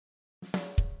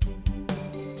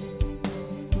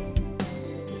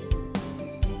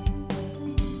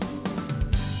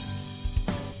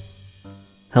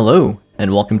Hello,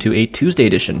 and welcome to a Tuesday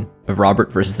edition of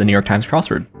Robert versus the New York Times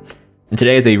Crossword. And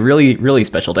today is a really, really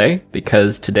special day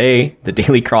because today the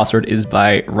daily crossword is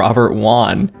by Robert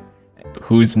Wen,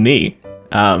 who's me.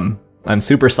 I'm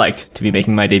super psyched to be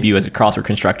making my debut as a crossword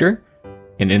constructor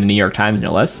in the New York Times,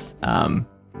 no less. But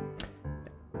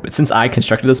since I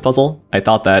constructed this puzzle, I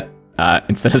thought that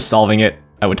instead of solving it,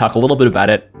 I would talk a little bit about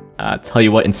it, tell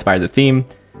you what inspired the theme,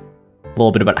 a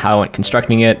little bit about how I went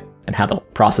constructing it, and how the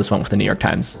process went with the New York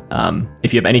Times.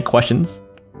 If you have any questions,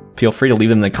 feel free to leave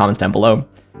them in the comments down below.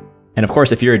 And of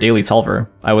course, if you're a daily solver,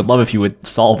 I would love if you would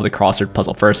solve the crossword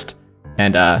puzzle first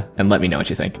and let me know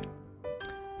what you think.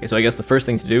 Okay, so I guess the first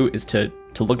thing to do is to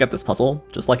look at this puzzle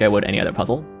just like I would any other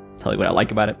puzzle. Tell you what I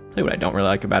like about it, tell you what I don't really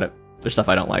like about it. There's stuff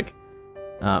I don't like.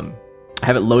 I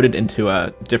have it loaded into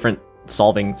a different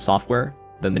solving software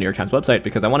than the New York Times website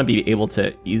because I want to be able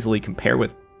to easily compare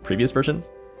with previous versions.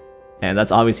 And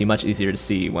that's obviously much easier to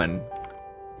see when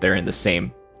they're in the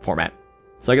same format.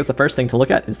 So I guess the first thing to look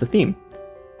at is the theme.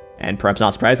 And perhaps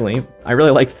not surprisingly, I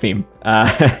really like the theme.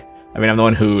 I mean, I'm the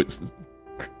one who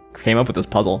came up with this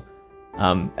puzzle.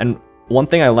 And one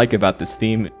thing I like about this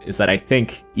theme is that I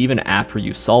think even after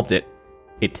you've solved it,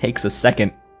 it takes a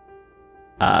second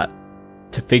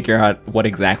to figure out what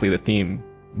exactly the theme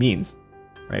means,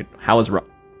 right? How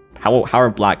are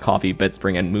black coffee, bed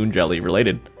spring, and moon jelly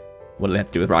related? What do they have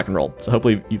to do with rock and roll? So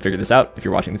hopefully you figured this out if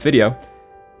you're watching this video.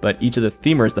 But each of the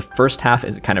themers, the first half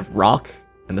is kind of rock,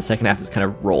 and the second half is kind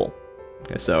of roll.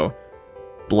 Okay, so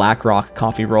black rock,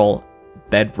 coffee roll,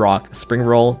 bed rock, spring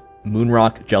roll, moon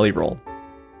rock, jelly roll.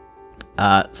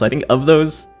 So I think of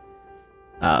those,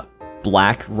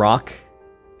 black rock,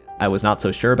 I was not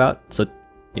so sure about. So,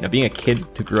 you know, being a kid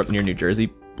who grew up near New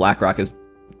Jersey, Black Rock is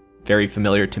very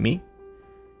familiar to me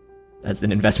as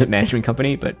an investment management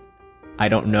company, but I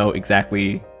don't know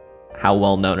exactly how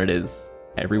well known it is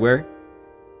everywhere.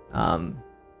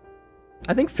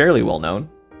 I think fairly well known.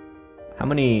 How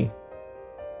many?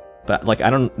 But like,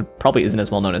 probably isn't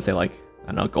as well known as say like, I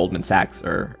don't know, Goldman Sachs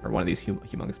or one of these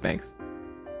humongous banks.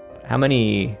 But how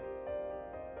many?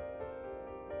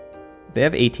 They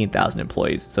have 18,000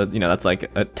 employees, so you know that's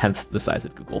like a tenth the size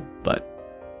of Google. But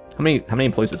how many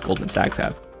employees does Goldman Sachs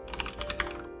have?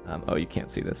 Oh, you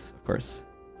can't see this, of course.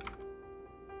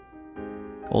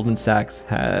 Goldman Sachs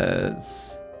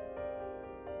has,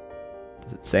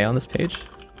 does it say on this page?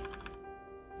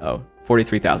 Oh,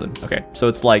 43,000. Okay, so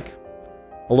it's like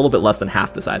a little bit less than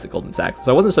half the size of Goldman Sachs.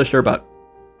 So I wasn't so sure about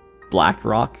Black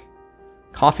Rock.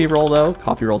 Coffee roll though,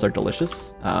 coffee rolls are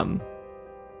delicious.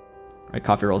 Right,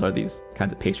 coffee rolls are these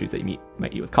kinds of pastries that you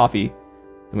might eat with coffee.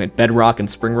 Then we had bedrock and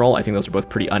spring roll. I think those are both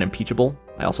pretty unimpeachable.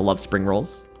 I also love spring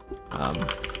rolls.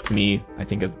 To me, I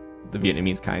think of the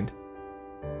Vietnamese kind.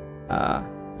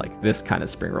 Like this kind of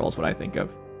spring roll is what I think of.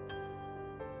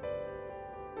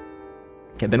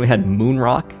 Okay, then we had moon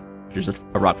rock, which is just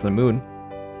a rock from the moon,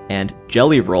 and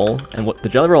jelly roll. And what the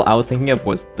jelly roll I was thinking of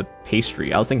was the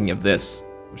pastry. I was thinking of this,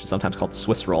 which is sometimes called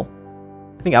Swiss roll.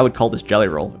 I think I would call this jelly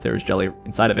roll if there was jelly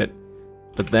inside of it.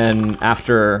 But then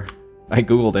after I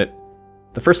Googled it,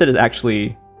 the first hit is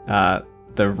actually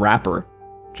the wrapper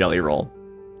jelly roll.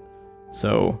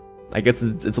 So I guess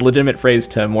it's a legitimate phrase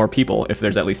to more people if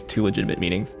there's at least two legitimate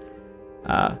meanings.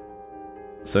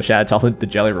 So shout out to all the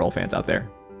jelly roll fans out there.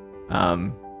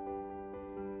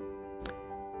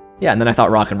 Yeah, and then I thought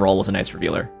rock and roll was a nice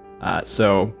revealer.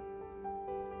 So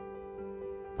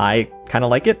I kind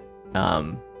of like it.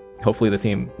 Hopefully the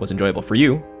theme was enjoyable for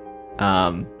you.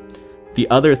 The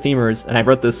other themers, and I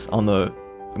wrote this on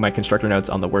my constructor notes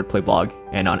on the Wordplay blog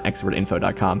and on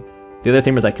expertinfo.com. The other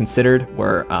themers I considered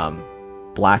were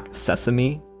Black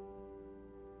Sesame,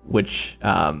 which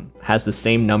has the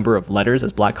same number of letters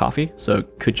as black coffee, so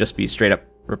it could just be straight up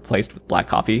replaced with black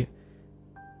coffee.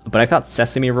 But I thought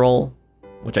sesame roll,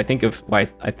 which I think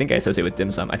I think I associate with dim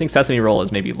sum. I think sesame roll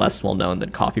is maybe less well known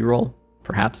than coffee roll,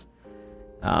 perhaps.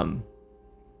 And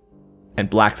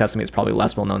black sesame is probably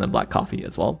less well known than black coffee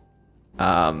as well.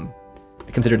 I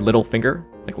considered Little Finger,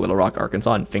 like Little Rock,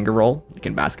 Arkansas, and finger roll, like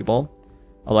in basketball.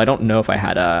 Although I don't know if I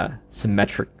had a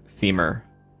symmetric themer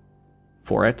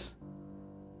for it.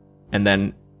 And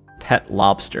then Pet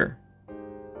Lobster.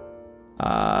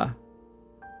 Pet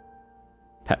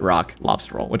Rock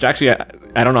Lobster Roll, which actually,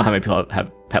 I don't know how many people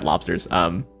have pet lobsters.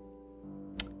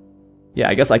 Yeah,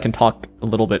 I guess I can talk a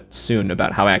little bit soon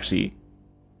about how I actually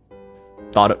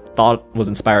thought was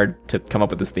inspired to come up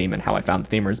with this theme and how I found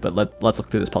the themers, but let's look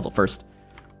through this puzzle first.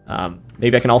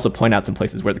 Maybe I can also point out some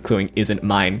places where the cluing isn't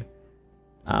mine.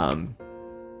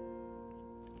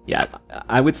 Yeah,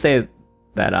 I would say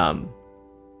that,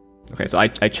 okay, so I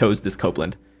chose this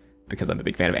Copeland because I'm a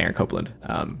big fan of Aaron Copeland.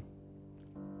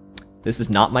 This is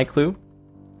not my clue.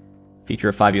 Feature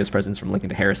of 5 US presidents from Lincoln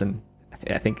to Harrison.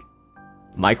 I think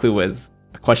my clue was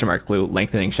a question mark clue,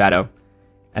 lengthening shadow.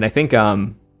 And I think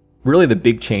really the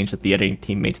big change that the editing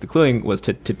team made to the cluing was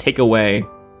to take away,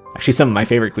 actually some of my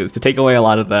favorite clues, to take away a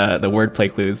lot of the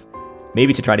wordplay clues,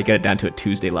 maybe to try to get it down to a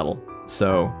Tuesday level.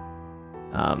 So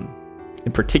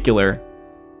in particular,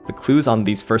 the clues on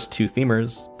these first two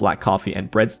themers, Black Coffee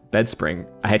and Bed Spring,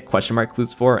 I had question mark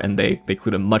clues for, and they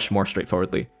clued them much more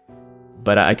straightforwardly.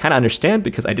 But I kind of understand,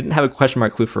 because I didn't have a question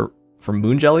mark clue for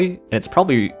Moon Jelly, and it's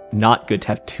probably not good to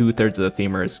have 2/3 of the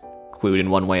themers clued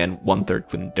in one way and 1/3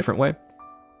 clued in a different way.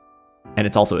 And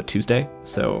it's also a Tuesday,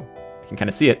 so I can kind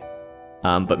of see it.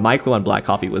 But my clue on Black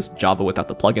Coffee was Java without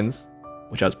the plugins,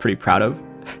 which I was pretty proud of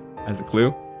as a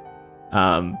clue.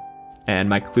 And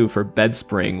my clue for Bed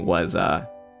Spring was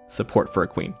support for a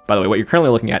queen. By the way, what you're currently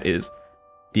looking at is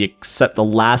the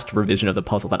last revision of the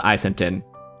puzzle that I sent in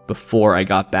before I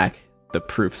got back the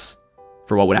proofs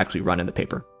for what would actually run in the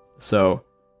paper. So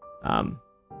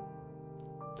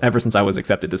ever since I was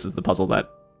accepted, this is the puzzle that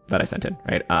I sent in,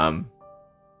 right?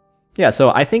 Yeah,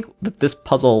 so I think that this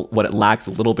puzzle, what it lacks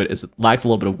a little bit is it lacks a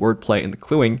little bit of wordplay in the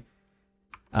cluing,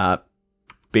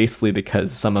 basically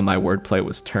because some of my wordplay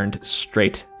was turned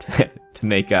straight to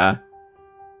make the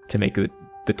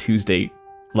Tuesday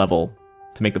level,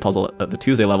 to make the puzzle at the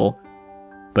Tuesday level,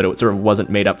 but it sort of wasn't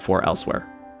made up for elsewhere.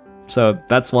 So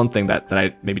that's one thing that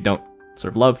I maybe don't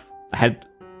sort of love. I had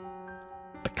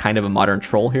a kind of a modern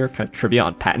troll here, kind of trivia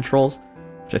on patent trolls,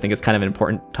 which I think is kind of an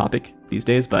important topic these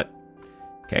days, but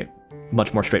okay,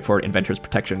 much more straightforward. Inventor's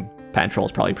protection. Patent troll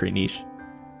is probably pretty niche.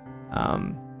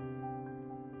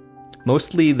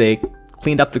 Mostly they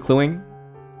cleaned up the cluing.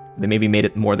 They maybe made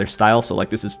it more their style, so like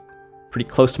this is pretty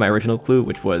close to my original clue,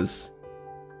 which was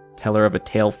teller of a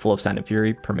tale full of sound and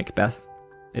fury per Macbeth.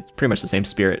 It's pretty much the same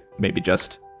spirit, maybe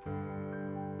just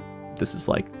this is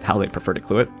like how they prefer to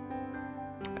clue it.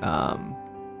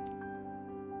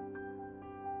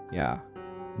 Yeah,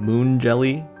 Moon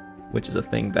Jelly, which is a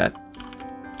thing that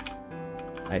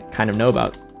I kind of know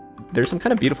about. There's some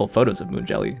kind of beautiful photos of Moon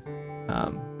Jelly.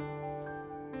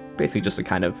 Basically just a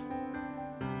kind of,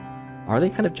 are they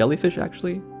kind of jellyfish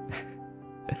actually?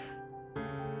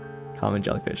 Common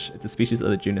jellyfish. It's a species of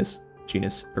the genus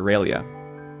Aurelia.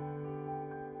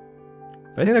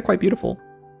 But I think they're quite beautiful.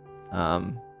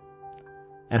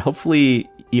 And hopefully,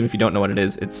 even if you don't know what it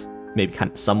is, it's maybe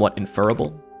kind of somewhat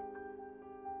inferable.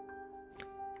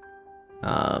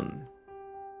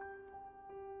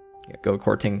 Yeah, go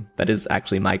courting. That is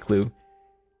actually my clue.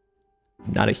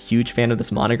 Not a huge fan of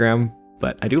this monogram,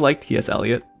 but I do like T.S.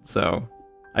 Eliot, so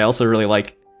I also really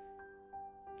like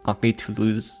Henri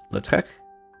Toulouse-Lautrec.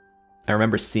 I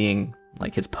remember seeing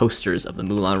like his posters of the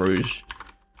Moulin Rouge,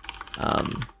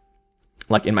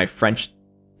 like in my French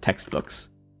textbooks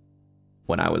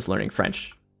when I was learning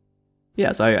French.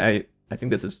 Yeah, so I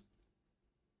think this is,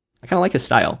 I kind of like his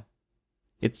style.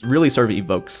 It really sort of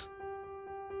evokes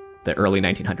the early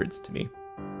 1900s to me.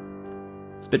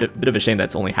 It's a bit of a shame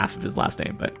that's only half of his last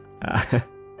name, but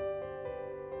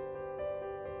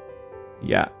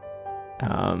yeah.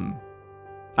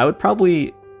 I would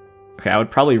probably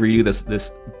redo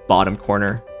this bottom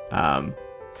corner.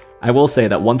 I will say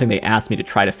that one thing they asked me to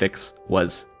try to fix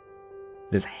was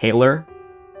this hailer.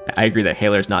 I agree that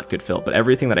hailer is not good fill, but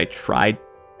everything that I tried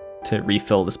to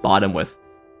refill this bottom with,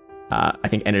 I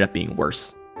think ended up being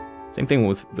worse. Same thing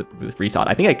with resod.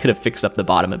 I think I could have fixed up the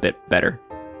bottom a bit better,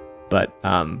 but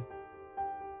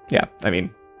yeah, I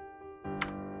mean,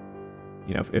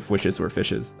 you know, if wishes were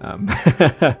fishes.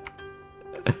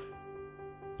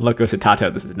 Loco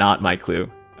Citato, this is not my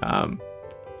clue.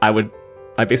 I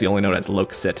basically only know it as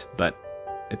Loc-Cit, but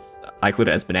I clued it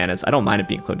as bananas. I don't mind it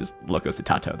being clued as Loco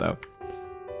Citato though.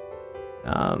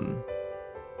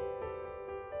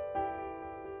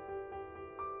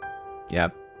 Yeah,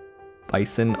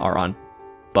 bison are on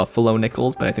buffalo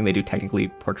nickels, but I think they do technically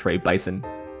portray bison.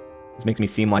 This makes me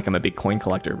seem like I'm a big coin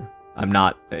collector. I'm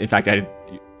not. In fact,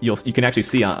 you can actually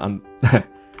see on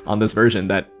on this version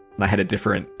that I had a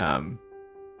different,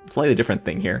 slightly different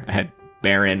thing here. I had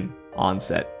Baron,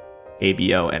 Onset,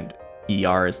 ABO, and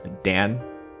ERs and Dan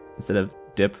instead of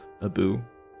Dip, Abu.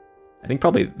 I think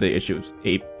probably the issue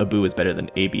is Abu is better than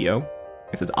ABO.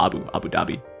 I guess it's Abu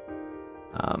Dhabi.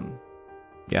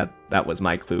 Yeah, that was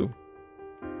my clue.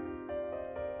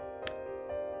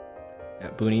 Yeah,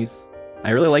 boonies.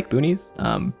 I really like boonies.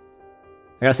 I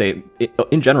gotta say,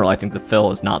 in general, I think the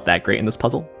fill is not that great in this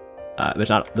puzzle. There's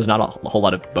not a whole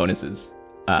lot of bonuses,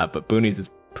 but boonies is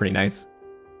pretty nice.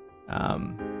 I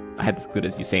had this clue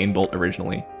as Usain Bolt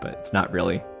originally, but it's not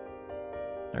really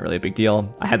a big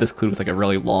deal. I had this clue with like a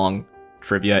really long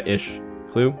trivia-ish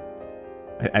clue.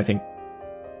 I think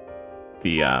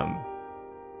the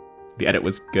edit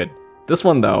was good. This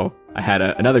one though, I had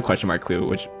another question mark clue,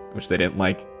 which they didn't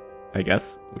like, I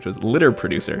guess, which was litter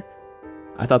producer.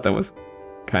 I thought that was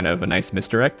kind of a nice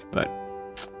misdirect, but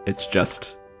it's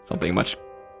just something much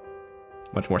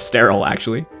more sterile,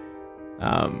 actually.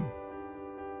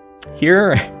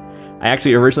 Here, I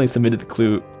actually originally submitted the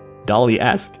clue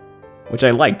Dali-esque, which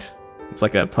I liked. It's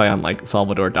like a play on like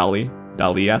Salvador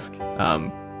Dali-esque.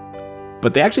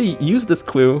 But they actually used this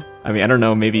clue. I mean, I don't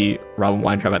know, maybe Robin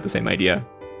Weintraub had the same idea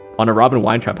on a Robin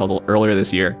Weintraub puzzle earlier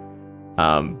this year.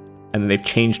 And then they've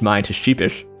changed mine to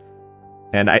sheepish.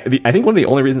 And I think one of the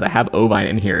only reasons I have ovine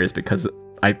in here is because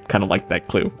I kind of liked that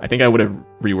clue. I think I would have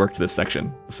reworked this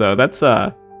section. So that's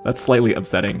slightly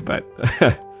upsetting, but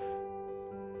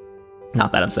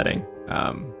not that upsetting.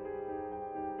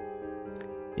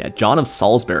 Yeah, John of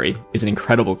Salisbury is an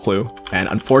incredible clue, and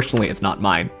unfortunately it's not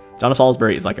mine. John of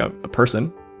Salisbury is like a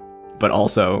person, but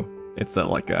also it's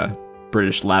like a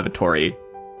British lavatory,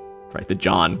 right? The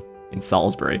John in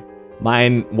Salisbury.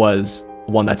 Mine was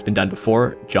one that's been done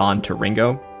before, John to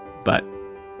Ringo, but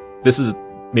this is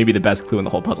maybe the best clue in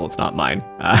the whole puzzle. It's not mine.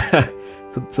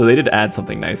 So they did add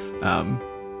something nice.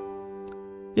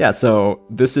 Yeah, so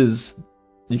this is,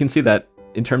 you can see that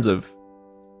in terms of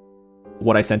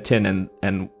what I sent in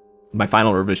and my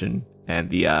final revision and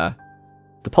the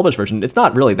published version, it's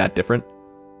not really that different.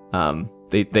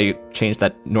 They changed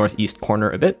that northeast corner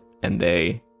a bit, and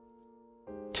they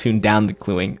tuned down the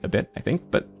cluing a bit, I think,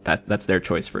 but that's their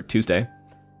choice for Tuesday.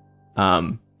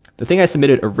 The thing I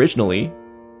submitted originally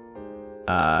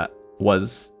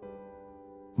was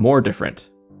more different.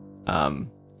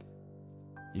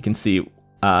 You can see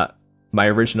my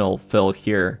original fill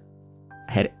here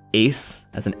had ACE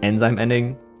as an enzyme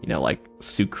ending. You know, like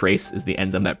sucrase is the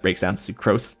enzyme that breaks down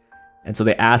sucrose. And so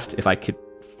they asked if I could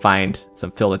find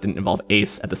some fill that didn't involve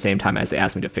ACE at the same time as they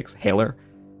asked me to fix Haler.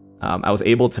 I was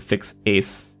able to fix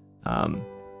ACE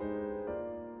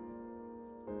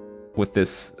with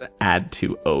this add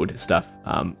to ode stuff.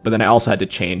 But then I also had to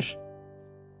change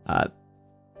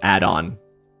add on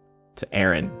to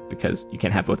Aaron, because you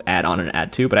can't have both add on and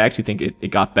add to, but I actually think it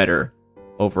got better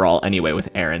overall anyway with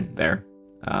Aaron there.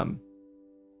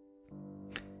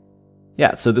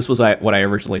 Yeah, so this was what I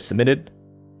originally submitted.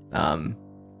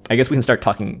 I guess we can start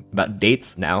talking about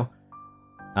dates now.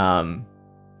 I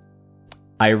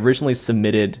originally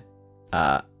submitted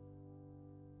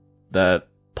the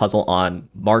puzzle on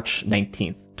March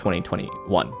 19th,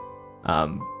 2021.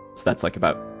 So that's like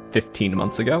about 15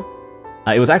 months ago.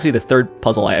 It was actually the third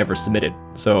puzzle I ever submitted,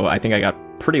 so I think I got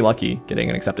pretty lucky getting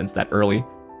an acceptance that early.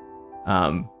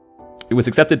 It was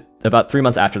accepted about 3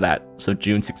 months after that, so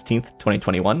June 16th,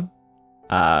 2021.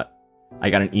 I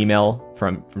got an email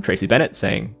from Tracy Bennett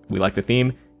saying, "We like the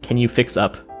theme. Can you fix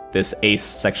up this ACE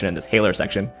section and this Haler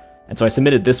section?" And so I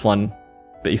submitted this one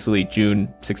basically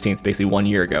June 16th, basically 1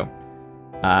 year ago.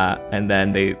 And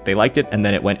then they liked it, and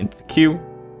then it went into the queue,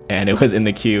 and it was in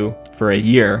the queue for a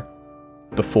year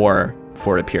before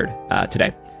it appeared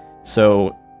today.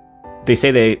 So they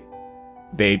say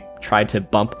they tried to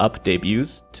bump up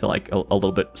debuts to like a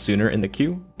little bit sooner in the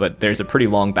queue, but there's a pretty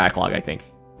long backlog, I think.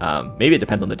 Maybe it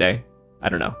depends on the day. I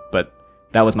don't know, but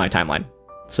that was my timeline.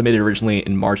 Submitted originally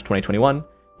in March 2021,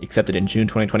 accepted in June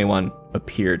 2021,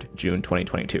 appeared June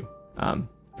 2022,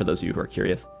 for those of you who are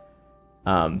curious.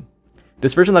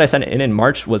 This version that I sent in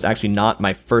March was actually not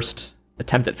my first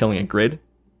attempt at filling a grid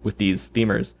with these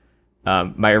themers.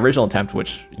 My original attempt,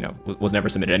 which was never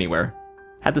submitted anywhere,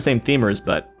 had the same themers,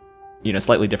 but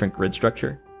slightly different grid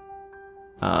structure.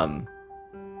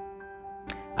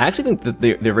 I actually think that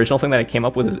the original thing that I came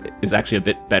up with is actually a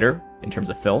bit better in terms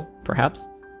of fill, perhaps.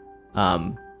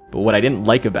 But what I didn't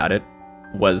like about it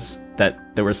was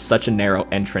that there was such a narrow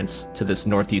entrance to this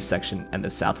northeast section and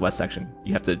this southwest section.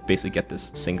 You have to basically get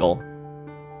this single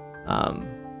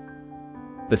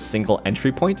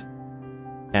entry point,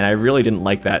 and I really didn't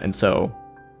like that. And so,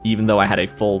 even though I had a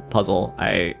full puzzle,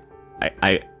 I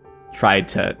tried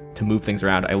to move things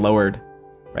around. I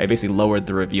basically lowered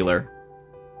the revealer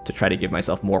to try to give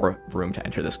myself more room to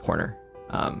enter this corner.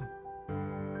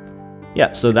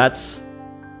 Yeah, so that's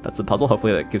the puzzle.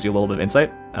 Hopefully that gives you a little bit of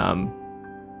insight.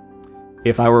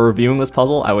 If I were reviewing this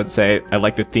puzzle, I would say I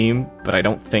like the theme, but I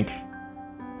don't think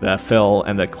the fill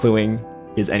and the cluing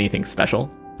is anything special.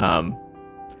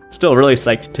 Still really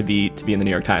psyched to be in the New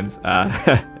York Times.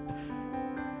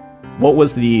 What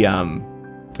was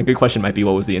a good question might be,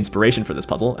 what was the inspiration for this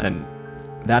puzzle? And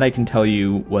that I can tell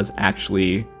you was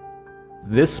actually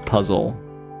this puzzle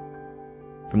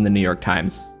from the New York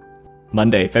Times,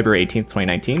 Monday, February 18th,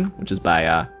 2019, which is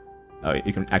by,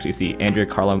 you can actually see Andrea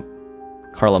Carla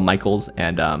Carla Michaels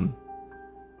and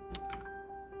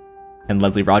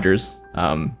Leslie Rogers.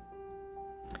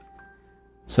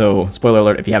 So spoiler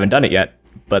alert if you haven't done it yet,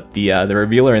 but the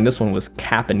revealer in this one was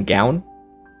Cap and Gown,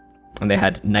 and they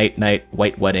had Night Night,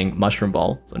 White Wedding, Mushroom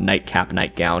Ball. So Night Cap,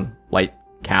 Night Gown, White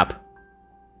Cap,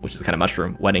 which is a kind of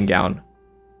mushroom, Wedding Gown.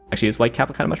 Actually, is White Cap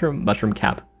a kind of mushroom? Mushroom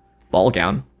Cap, Ball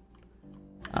Gown.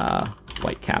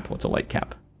 White Cap, what's a white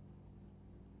cap?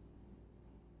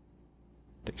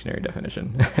 Dictionary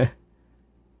definition.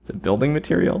 It's a building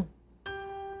material?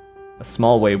 A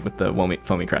small wave with the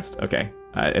foamy crest. Okay,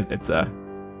 it's a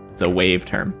wave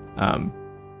term.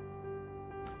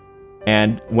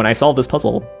 And when I solved this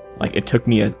puzzle, like it took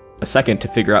me a second to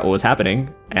figure out what was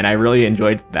happening, and I really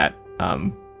enjoyed that.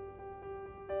 I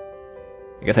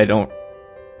guess I don't.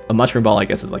 A mushroom ball, I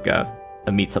guess, is like a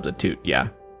meat substitute. Yeah,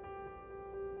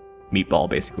 meatball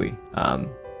basically.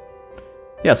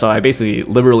 Yeah, so I basically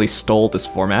literally stole this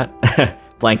format,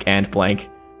 blank and blank,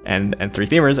 and three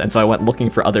themers, and so I went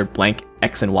looking for other blank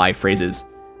X and Y phrases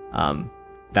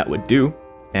that would do,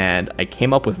 and I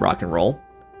came up with rock and roll.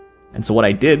 And so what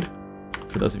I did,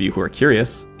 for those of you who are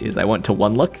curious, is I went to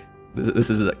OneLook. This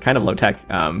is kind of low tech.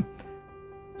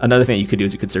 Another thing you could do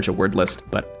is you could search a word list,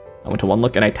 but I went to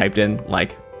OneLook and I typed in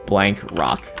like blank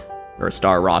rock or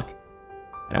star rock,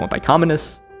 and I went by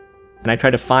commonness, and I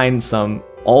tried to find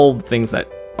all the things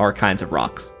that are kinds of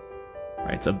rocks,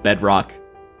 right? So bedrock.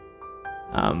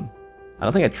 I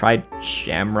don't think I tried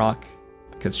shamrock,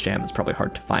 because sham is probably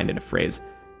hard to find in a phrase.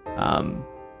 I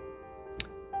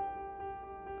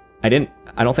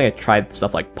don't think I tried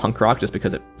stuff like punk rock, just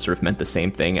because it sort of meant the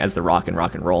same thing as the rock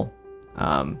and roll.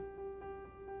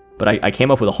 But I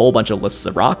came up with a whole bunch of lists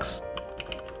of rocks,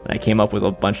 and I came up with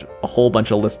a whole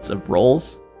bunch of lists of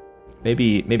rolls.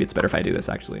 Maybe it's better if I do this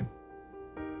actually.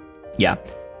 Yeah,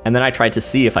 and then I tried to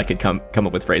see if I could come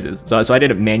up with phrases. So I did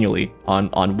it manually on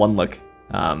OneLook.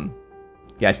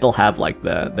 Yeah, I still have like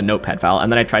the notepad file,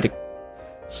 and then I tried to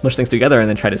smush things together and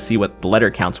then try to see what the letter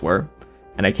counts were,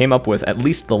 and I came up with at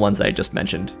least the ones that I just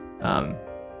mentioned,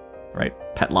 right?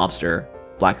 Pet Lobster,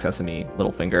 Black Sesame,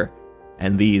 Littlefinger,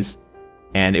 and these,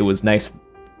 and it was nice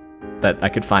that I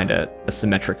could find a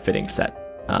symmetric fitting set.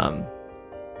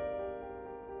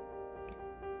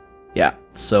 Yeah,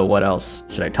 so what else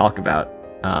should I talk about?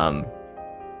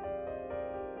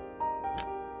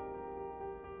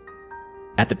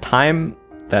 At the time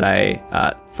that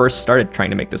I first started trying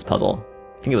to make this puzzle,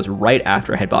 I think it was right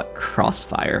after I had bought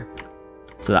Crossfire.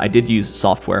 So I did use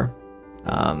software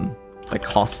that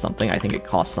cost something. I think it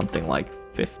cost something like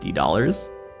 $50.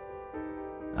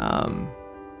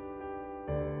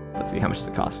 Let's see, how much does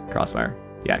it cost? Crossfire.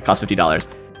 Yeah, it cost $50.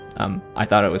 I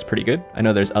thought it was pretty good. I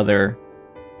know there's other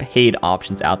paid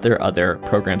options out there, other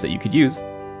programs that you could use.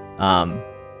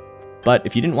 But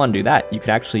if you didn't want to do that, you could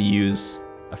actually use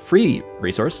a free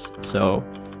resource. So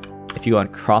if you go on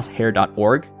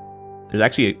crosshair.org, there's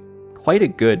actually quite a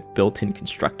good built-in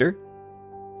constructor.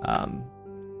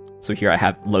 So here I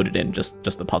have loaded in just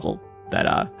the puzzle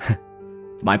that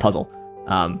my puzzle.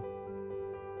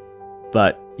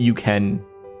 But you can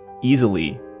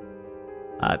easily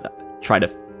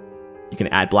you can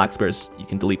add black squares, you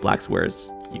can delete black squares,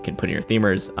 you can put in your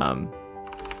themers,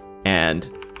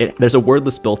 and there's a word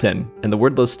list built in, and the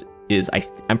word list is,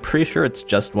 I'm pretty sure it's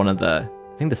just one of the,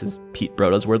 I think this is Pete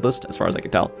Broda's word list as far as I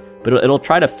can tell, but it'll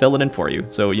try to fill it in for you.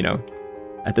 So, you know,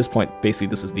 at this point, basically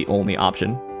this is the only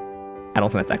option. I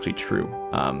don't think that's actually true,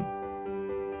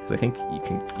 because I think you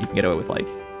can get away with like,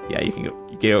 yeah, you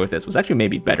get away with this. It was actually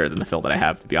maybe better than the fill that I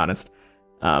have, to be honest.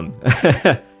 But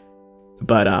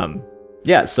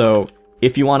yeah, so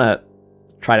if you want to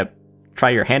try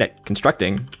your hand at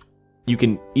constructing, you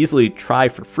can easily try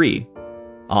for free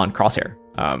on Crosshair.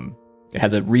 It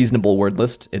has a reasonable word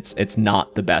list. It's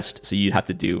not the best, so you'd have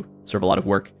to do sort of a lot of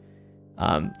work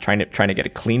trying to get a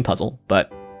clean puzzle.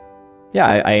 But yeah,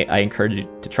 I encourage you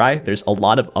to try. There's a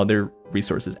lot of other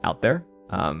resources out there.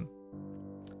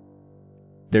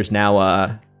 There's now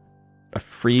a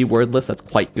free word list that's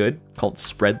quite good called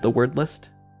Spread the Word List.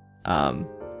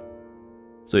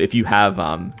 So if you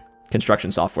have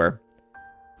construction software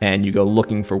and you go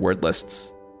looking for word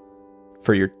lists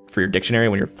for your dictionary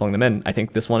when you're filling them in, I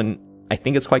think this one, I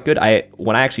think it's quite good.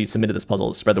 When I actually submitted this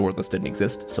puzzle, Spread the Word List didn't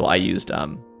exist, so I used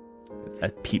a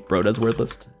Pete Broda's word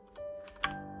list.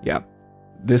 Yeah,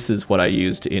 this is what I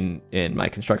used in my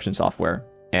construction software,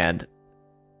 and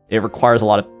it requires a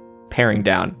lot of paring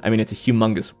down. I mean, it's a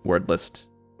humongous word list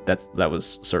that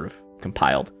was sort of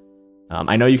compiled.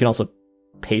 I know you can also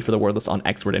pay for the word list on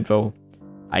Xword Info.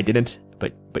 I didn't,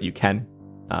 but you can.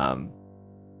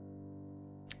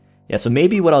 Yeah, so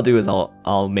maybe what I'll do is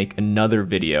I'll make another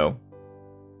video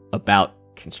about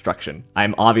construction.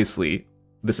 I'm obviously,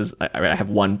 I have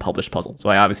one published puzzle, so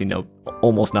I obviously know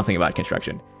almost nothing about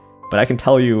construction. But I can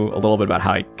tell you a little bit about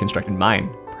how I constructed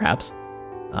mine, perhaps,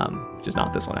 which is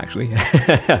not this one, actually.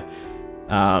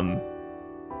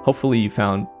 Hopefully you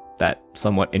found that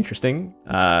somewhat interesting.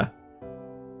 Like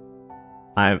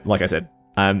I said,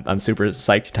 I'm super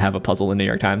psyched to have a puzzle in New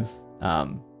York Times.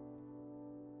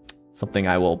 Something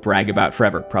I will brag about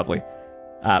forever, probably.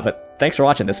 But thanks for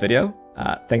watching this video.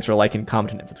 Thanks for liking,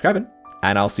 commenting, and subscribing.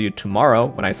 And I'll see you tomorrow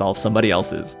when I solve somebody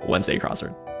else's Wednesday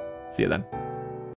crossword. See you then.